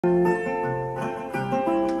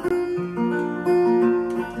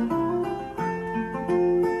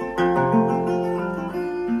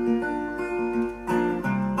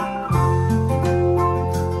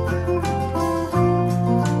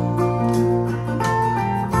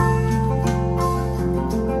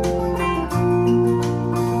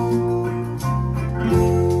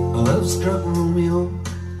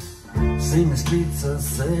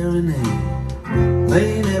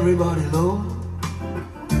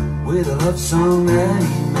with a love song that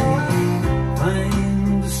he made.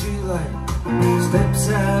 Find the streetlight, steps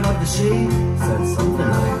out of the shade, said something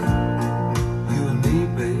like, you and me,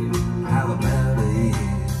 babe, how about it?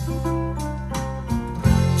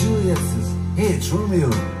 Juliet says, hey, it's Romeo.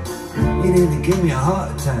 He nearly gave me a heart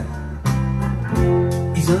attack.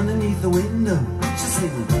 He's underneath the window. She's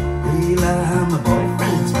singing, Leila, my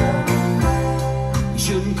boyfriend's back. You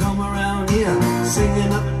shouldn't come around here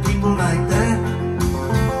singing up at people like that.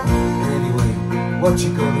 Anyway, what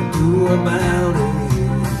you gonna do about it?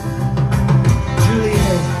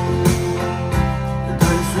 Juliet, the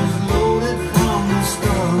dice was loaded from the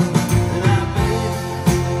start, and I bet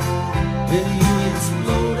when you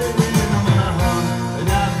exploded into my heart, and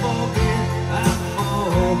I forget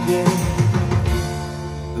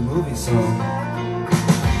the movie song.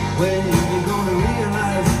 When you're gonna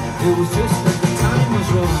realize it was just that the time was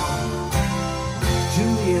wrong,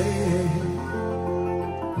 Juliet.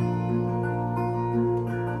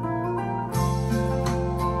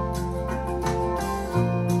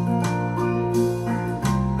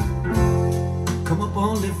 Come up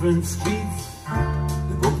on different streets,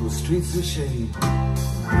 they both were streets of shame.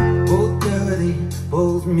 Both dirty,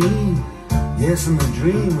 both mean. Yes, and the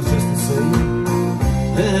dream was just the same.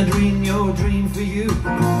 Then I dreamed your dream for you,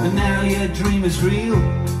 and now your dream is real.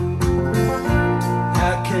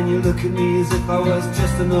 How can you look at me as if I was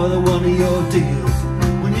just another one of your deals?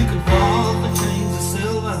 When you can fall for chains of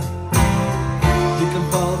silver, you can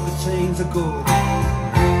fall for chains of gold.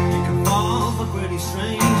 You can fall for pretty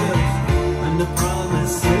strangers, and the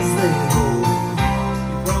promises they hold.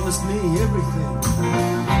 You promised me everything.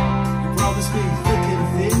 You promised me thick and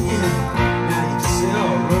thin, yeah. Now you just say,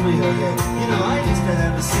 oh, Romeo, yeah. You know, I used to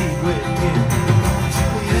have a seat with him.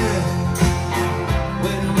 Juliet,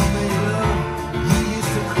 when we made love, you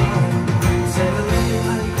used to cry. Said I love you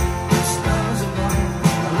like the stars above.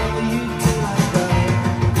 I love you till I die.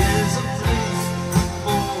 There's a place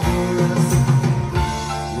for us.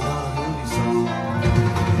 You know the movie song.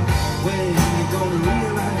 When you gonna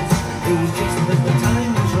realize it was just that the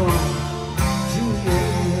time was wrong, Juliet.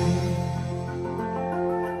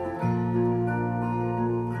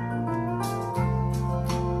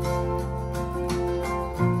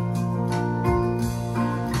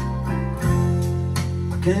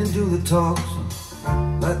 Can't do the talks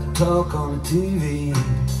like the talk on the TV,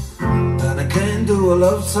 and I can't do a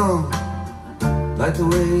love song like the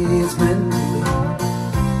way it's meant to be.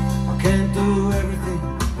 I can't do everything,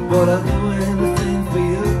 but I'll do anything for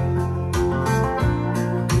you.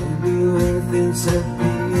 I can't do anything except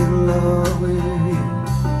be in love with you.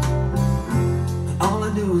 And all I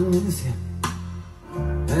do is miss you,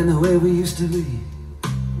 and the way we used to be.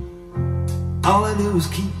 All I do is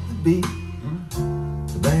keep the beat,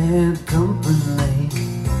 bad company,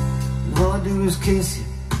 and all I do is kiss you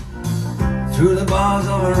through the bars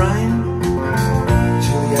of a rain.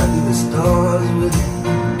 Show you under the stars with you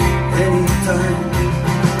anytime.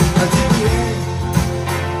 I tell you,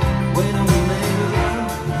 when we made love,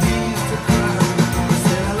 you used to cry. You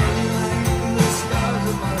said I love you like the stars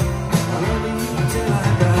above. I love you till I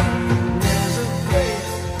die. There's a place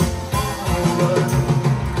for us.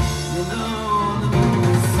 You know the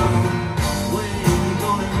movie song.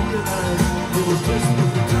 It was just that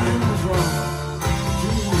the time was wrong,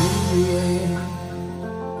 Juliet.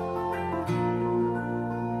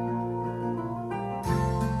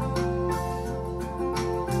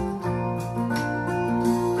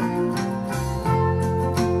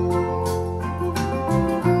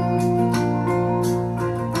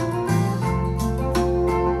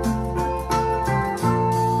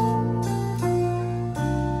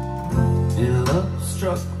 In a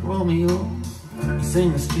love-struck Romeo, he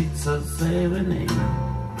sang the streets of serenade,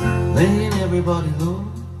 laying everybody low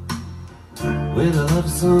with a love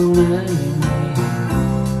song that he made.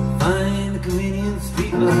 Find the convenient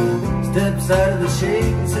streetlight, steps out of the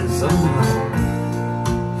shade, and says something like,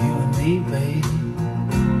 you and me, babe.